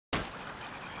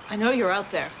I know you're out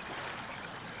there.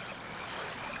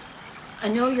 I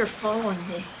know you're following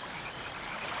me.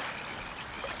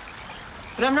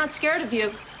 But I'm not scared of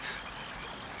you.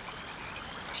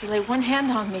 If you lay one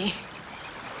hand on me,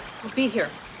 we'll be here.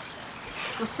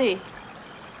 We'll see.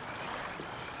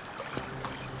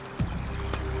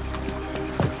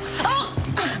 Oh!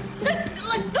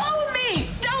 Let go of me!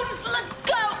 Don't let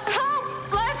go!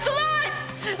 Help! Lancelot!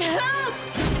 Help!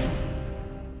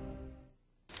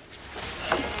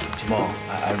 Jamal,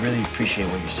 I really appreciate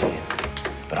what you're saying.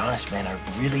 But honest, man, I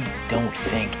really don't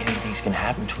think anything's gonna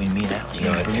happen between me and Allie. You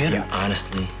know, if you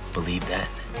honestly believe that,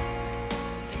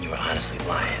 then you were honestly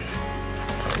lying.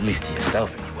 At least to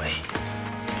yourself, anyway.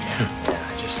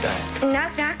 Yeah, just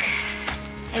Knock, knock. I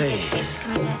Hey. think Steve's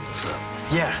coming in. What's up?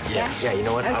 Yeah, you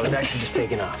know what? Okay. I was actually just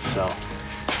taking off, so.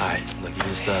 All right, look, you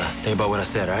just think about what I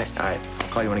said, all right? All right, I'll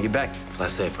call you when I get back. Fly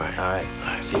safe, all right? All right.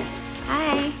 All right. See you.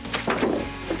 Hi.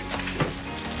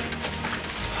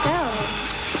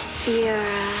 So, your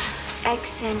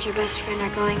ex and your best friend are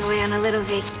going away on a little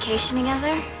vacation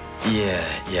together? Yeah,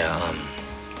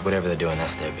 whatever they're doing,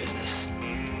 that's their business.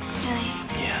 Really?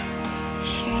 Yeah.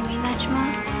 Sure you mean that,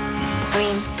 Jamal? I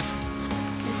mean,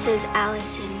 this is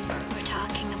Allison we're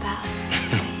talking about.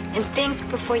 And think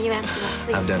before you answer that,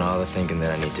 please. I've done all the thinking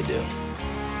that I need to do.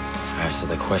 All right, so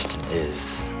the question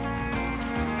is,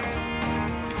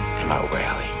 am I over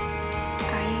Allie?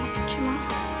 Are you, Jamal?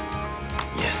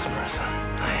 Yes, Marissa,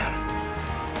 I am.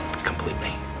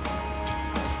 Completely.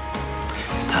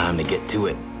 It's time to get to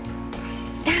it.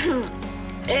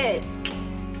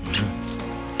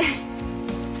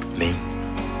 Me,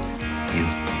 you,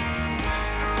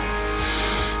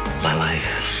 my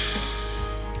life,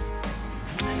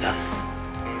 and us.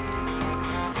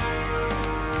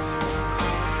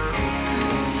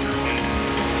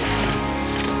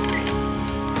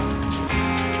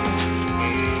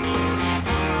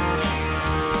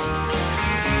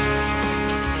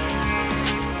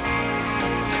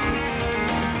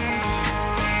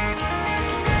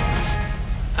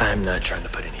 I'm not trying to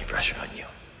put any pressure on you.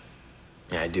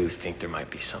 Yeah, I do think there might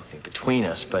be something between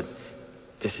us, but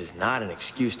this is not an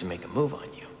excuse to make a move on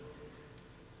you.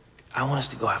 I want us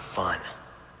to go have fun,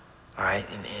 all right,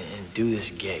 and do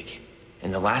this gig.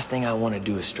 And the last thing I want to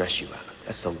do is stress you out.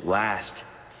 That's the last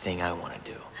thing I want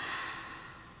to do.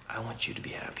 I want you to be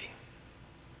happy.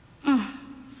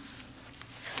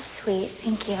 So sweet,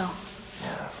 thank you.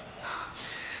 Yeah.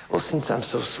 Well, since I'm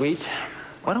so sweet,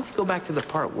 why don't we go back to the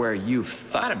part where you've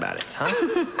thought about it,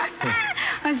 huh?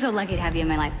 I'm so lucky to have you in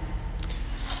my life.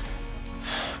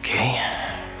 Okay.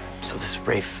 So this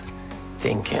Rafe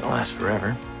thing can't last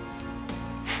forever.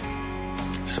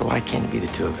 So why can't it be the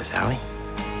two of us, Allie?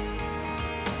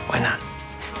 Why not?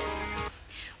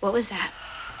 What was that?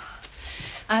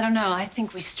 I don't know. I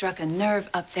think we struck a nerve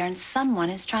up there and someone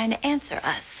is trying to answer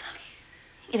us.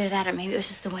 Either that or maybe it was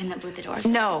just the wind that blew the doors.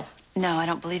 No, I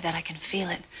don't believe that. I can feel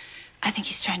it. I think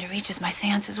he's trying to reach us. My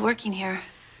seance is working here.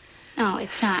 No,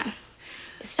 it's not.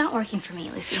 It's not working for me,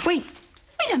 Lucy. Wait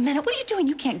a minute. What are you doing?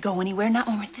 You can't go anywhere, not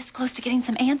when we're this close to getting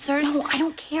some answers. No, I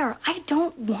don't care. I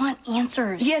don't want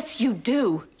answers. Yes, you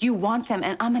do. You want them,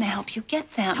 and I'm going to help you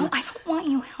get them. No, I don't want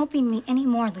you helping me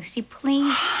anymore, Lucy.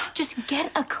 Please, just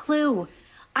get a clue.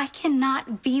 I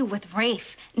cannot be with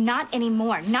Rafe. Not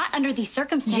anymore. Not under these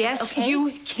circumstances, Yes, okay?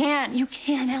 you can. You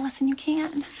can, Allison, you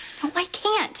can. No, I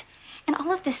can't. And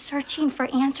all of this searching for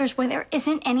answers where there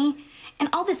isn't any, and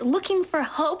all this looking for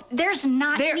hope, there's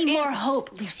not any more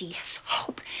hope, Lucy. Yes,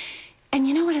 hope. And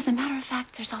you know what? As a matter of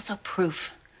fact, there's also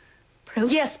proof.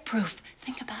 Proof? Yes, proof.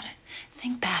 Think about it.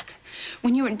 Think back.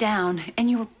 When you were down and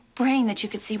you were praying that you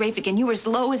could see Rafe again, you were as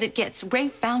low as it gets.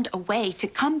 Rafe found a way to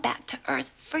come back to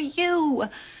Earth for you.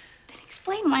 Then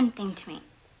explain one thing to me.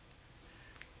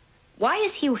 Why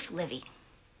is he with Livy?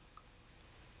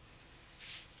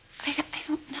 I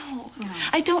don't know.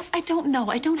 No. I don't know.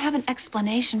 I don't have an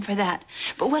explanation for that.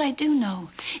 But what I do know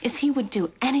is he would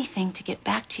do anything to get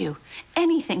back to you.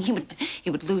 Anything.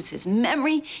 He would lose his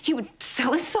memory. He would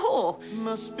sell his soul.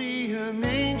 Must be an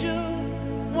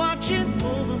angel watching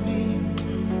over me,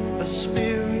 a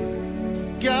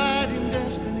spirit guiding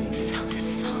destiny. Sell his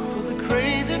soul. For the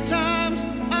crazy times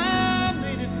I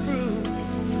made it through,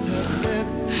 have led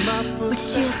my What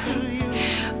did you just say? footsteps to you.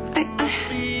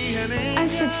 I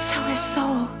said sell his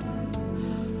soul.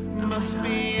 Must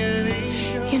be an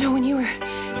angel. You know, when you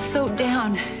were so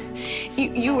down,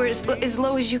 you were as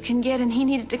low as you can get, and he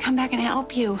needed to come back and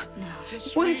help you. No.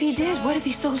 What if he did? What if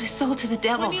he sold his soul to the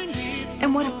devil?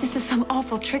 And what if this is some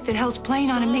awful trick that hell's playing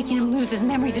on him, making him lose his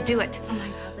memory to do it? Oh, my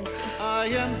God, Lucy. I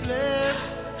am blessed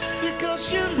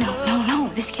because you No,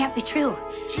 this can't be true.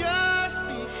 just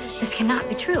because This cannot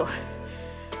be true.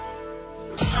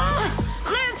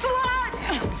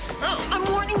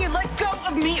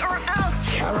 of me or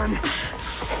else. Karen.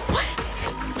 What?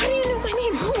 How do you know my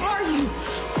name? Who are you?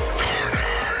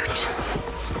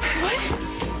 What?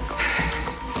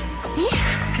 Yeah.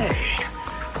 Hey.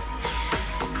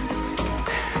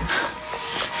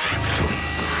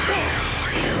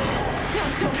 No,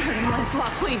 don't hurt him,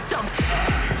 Lancelot. Please don't.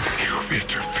 You've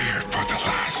interfered for the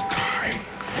last time.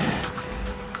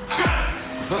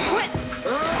 What?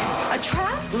 A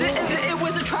trap? It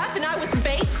was a trap and I was the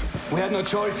bait? We had no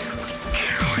choice.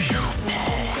 Kill you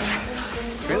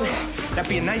both. Really? That'd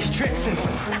be a nice trick since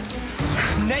this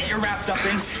net you're wrapped up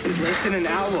in is laced in an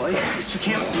alloy that you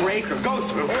can't break or go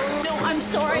through. No, I'm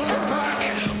sorry. I'm sorry.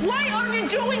 Why are you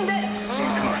doing this? Come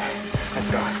on, let's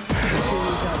go.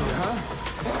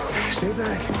 Stay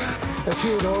back. Let's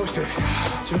see what the host is.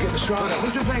 So we get the shroud up.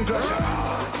 Who's been playing dress up?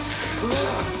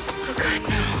 Oh, God,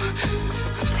 no.